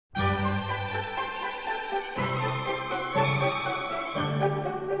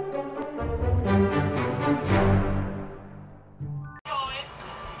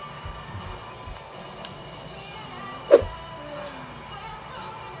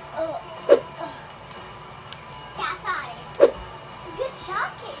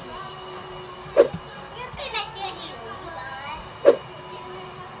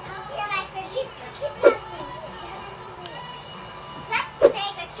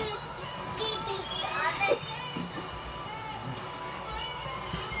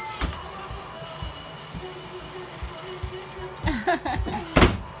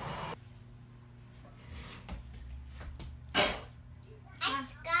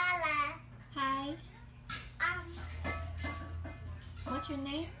What's your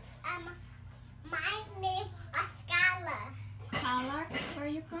name? My name is Scholar. Scholar? Where are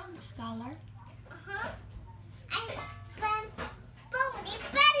you from, Scholar? I'm from Pony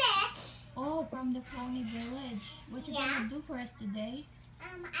Village. Oh, from the Pony Village. What you gonna do for us today? I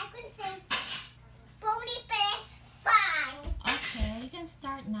can sing Pony Village song. Okay, you can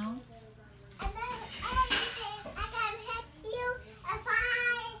start now. And then everything I can help you if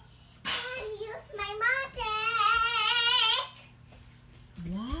I can use my magic.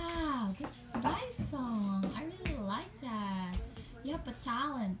 Wow, that's a nice song. I really like that. You have a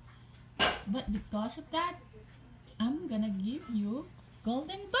talent. But because of that, I'm gonna give you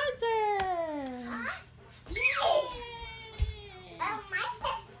golden buzzer. Yay! My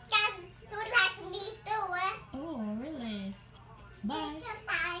sister can do like me too. Oh, really? Bye.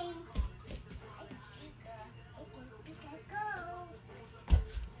 Time.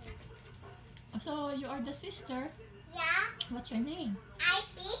 So you are the sister. Yeah, What's your name? I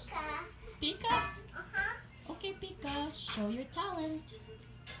Pika. Pika? Okay, Pika, show your talent.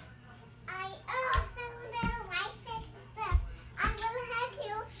 I also know my sister. I will help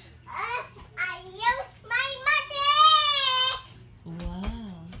you if I use my magic.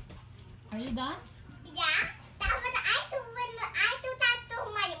 Wow. Are you done? Yeah, that was I do when I do that to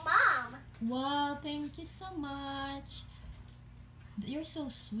my mom. Wow, thank you so much. You're so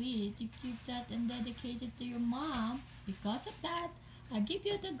sweet. You keep that and dedicate it to your mom. Because of that, I give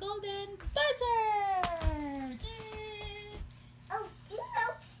you the golden buzzer. Yay! Oh, do you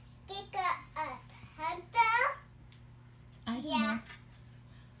know Giga a hunter? I don't Yeah.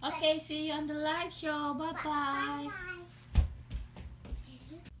 know. Okay, see you on the live show. Bye-bye.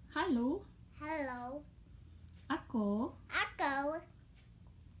 Hello, Hello. ako Ako,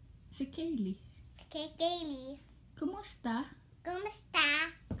 si Kaylee. Kaylee. Kumusta?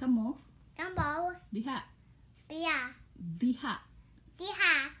 Kumusta? Kamo? Kambo. Diha. Pia. Diha.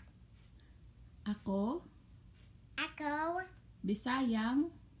 Diha. Ako, Ako. Bisayang,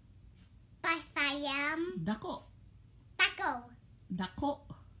 Pasayam. dako. Tako. Dako.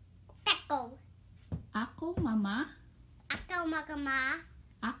 Tako. Ako, mama. Ako magama.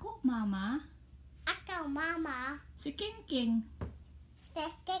 Ako, mama. Ako mama. Si King King.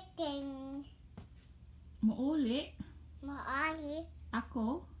 Sekeking. Muuli. Maali.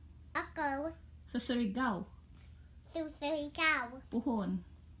 Ako, Ako. sa Surigao. Susurigaw. Puhon.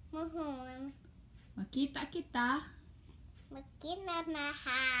 Muhun. Makita kita.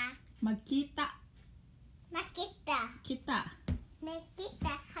 Makinanaha. Magkita Makita. kita.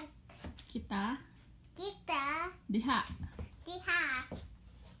 Nakita. Kita. Kita. Diha. Diha.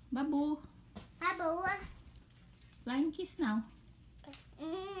 Babu. Babu. Flying kiss now.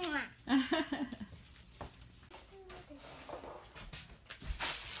 Mwah.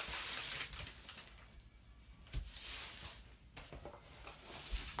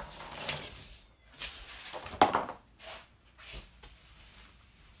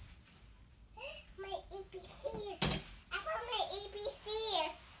 My ABCs. I found my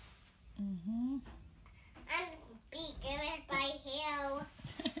ABCs. I'm bigger by hill.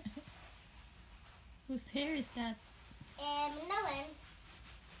 Whose hair is that? No one.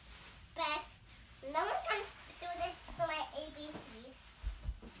 But no one can do this to my ABCs.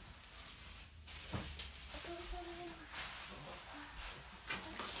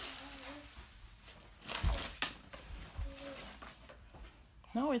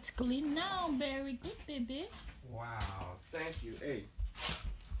 No, it's clean now. Very good, baby. Wow, thank you. Hey,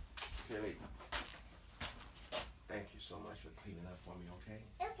 Kelly, thank you so much for cleaning up for me, okay?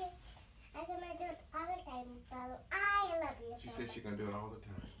 Okay. I'm gonna do it all the time, but I love you. She so said much. she's going to do it all the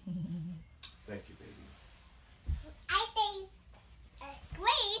time. Thank you, baby. I think a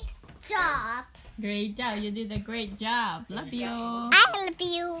great job. Great job. You did a great job. Love you. I love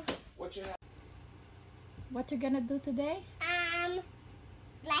you. What you have? What you gonna do today?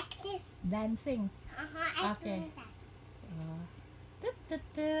 Like this. Dancing. I'm Okay. doing that.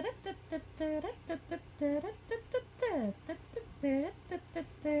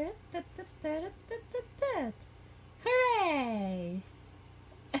 Hooray!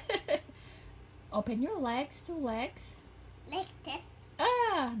 Open your legs, two legs. Like this.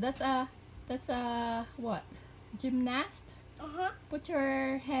 Ah, that's a what? Gymnast. Put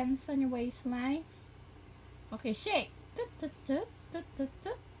your hands on your waistline. Okay, shake.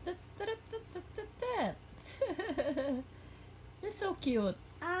 You're so cute.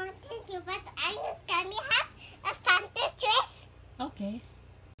 Thank you, but can we have a Santa dress? Okay.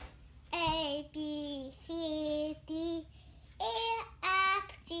 A, B, C, D, E, F,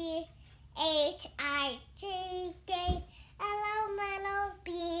 G, H, I, J, K, L, M, N, O,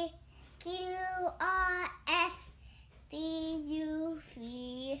 P, Q, R, S, T, U, V,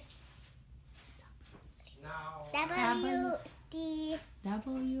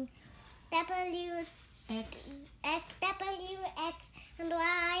 W, X. X, W, X, and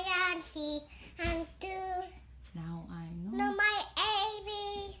Y, and Z, and 2. Now I know. Know my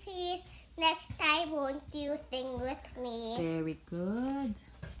ABCs. Next time, won't you sing with me? Very good.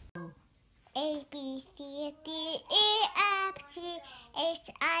 A, B, C, D, E, F, G, H,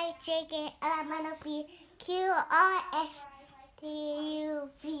 I, J, K, L, M, N, O, P, Q, R, S, T, U,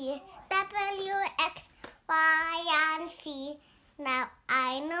 V, W, X, Y, and Z. Now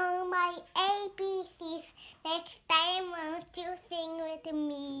I know my ABCs. Next time, won't you sing with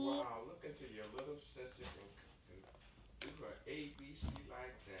me? Wow, look into your little sister and do her ABC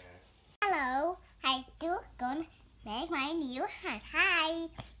like that. Hello, I do gonna make my new hand. Hi,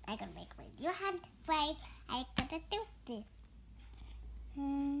 I'm gonna make my new hand. Wait, I gotta do this.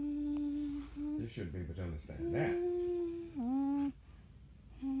 You should be able to understand that.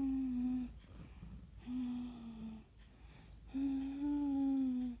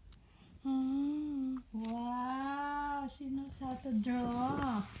 Wow, she knows how to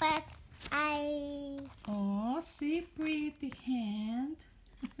draw. But I Oh, see, pretty hand.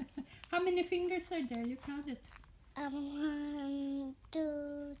 How many fingers are there? You count it. 1,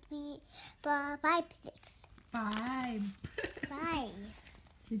 2, 3, 4, 5, 6, 5. 5.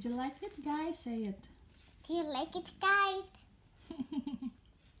 Did you like it, guys? Say it. Do you like it, guys?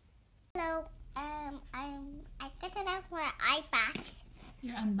 Hello, I got it out my iPad.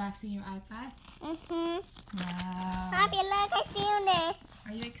 You're unboxing your iPad. Wow. Wow. Look, I seen it.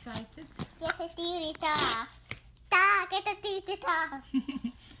 Are you excited? Yes, I seen it off. Ta, get the teeth it off.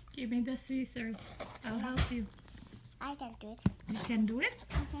 Give me the scissors. I'll help you. I can do it. You can do it?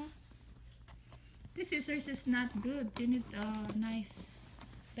 Mhm. This scissors is not good. You need nice,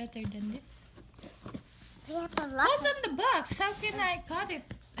 better than this. We have a lot What's on the box? How can I cut it?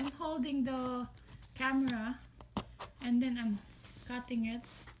 I'm holding the camera and then I'm cutting it.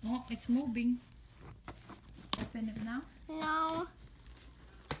 Oh, it's moving. Open it now. No.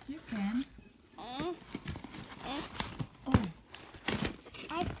 You can. Mm. Oh,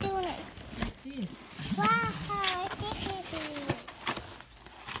 I'm doing it. like this. Wow, I think it is.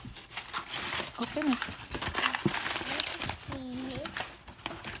 Open it.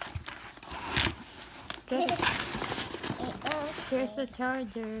 Get it. Here's the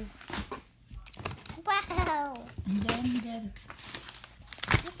charger. Wow. And then get it.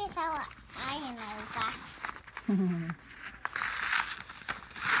 This is how I know that.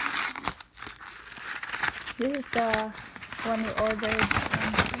 This is the one we ordered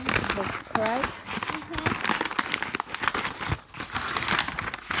on Facebook, right?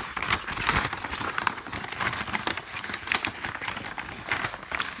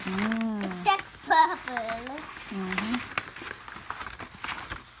 That's purple.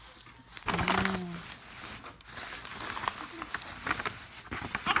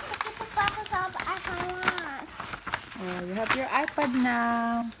 I can put the bubbles up as I want. Oh, you have your iPad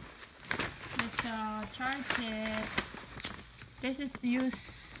now. Let's charge it. This is used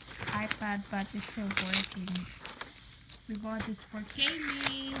iPad, but it's still working. We bought this for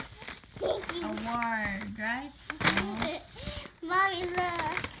Kaylee's award, right? Mommy,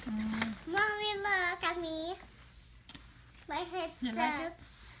 look. Mm. Mommy, look at me. My head's You like it?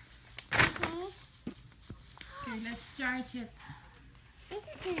 Mhm. Okay, let's charge it. This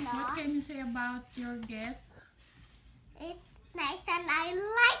is What not. can you say about your gift? It's nice and I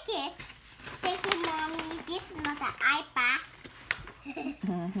like it. Thank you, Mommy. This is not an iPad.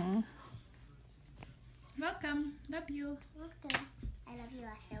 Welcome. Love you. Okay. I love you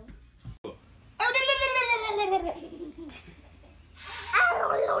also.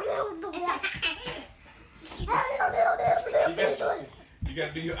 You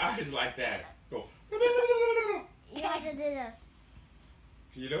gotta do your eyes like that. Go. You have to do this.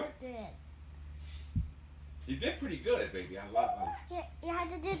 Can you do it? Do it. You did pretty good, baby. I love it. You have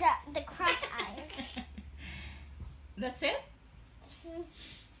to do the cross eyes. That's it?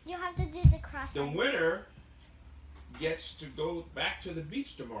 You have to do the cross The eyes. winner gets to go back to the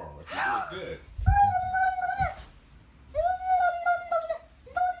beach tomorrow if you did good.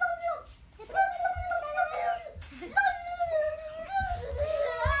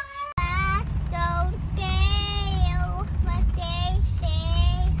 Bats don't tell what they say.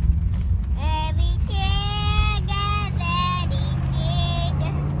 Everything and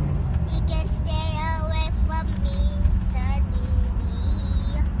anything. You can stay away from me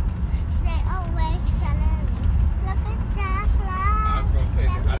suddenly. Stay away suddenly. Look at that fly. I was gonna say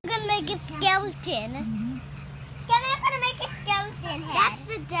that. I'm gonna make a skeleton. I'm gonna make a skeleton head. That's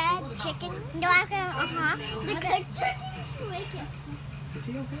the dead chicken. No, I'm gonna, the good chicken. Make it. Is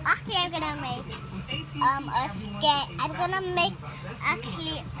he okay? Actually, I'm gonna make I'm gonna make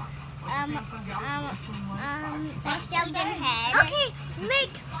actually a skeleton head. Okay,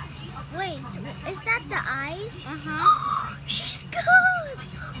 wait, is that the eyes? She's good.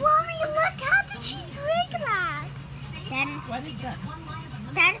 Mommy, look, how did she break that? What is that?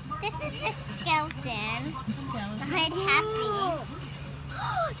 This is a skeleton. Skeleton. I'm happy.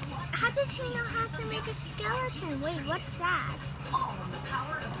 How did she know how to make a skeleton? Wait, what's that?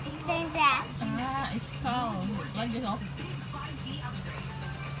 Say that. Ah, it's skull. Like this.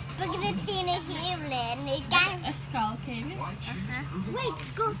 Look at the thing here, Lynn. It got A skull, Katie. Wait,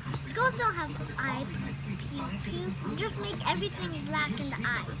 skulls don't have eye pupils. Just make everything black in the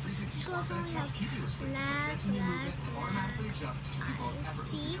eyes. Skulls only have black eyes.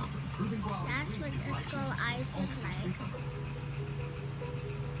 See? That's what a skull eyes look like.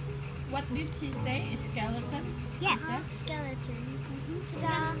 What did she say? A skeleton? yes, Skeleton.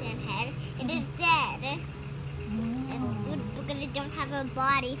 skeleton head. It is dead. Because it don't have a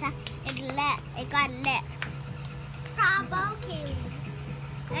body, so it got left. Bravo, Kaylee.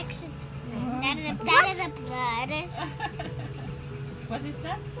 Excellent. That is the blood. What is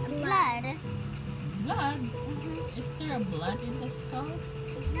that? Blood. Blood? Is there a blood in the skull?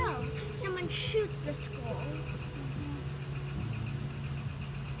 No, someone shoot the skull.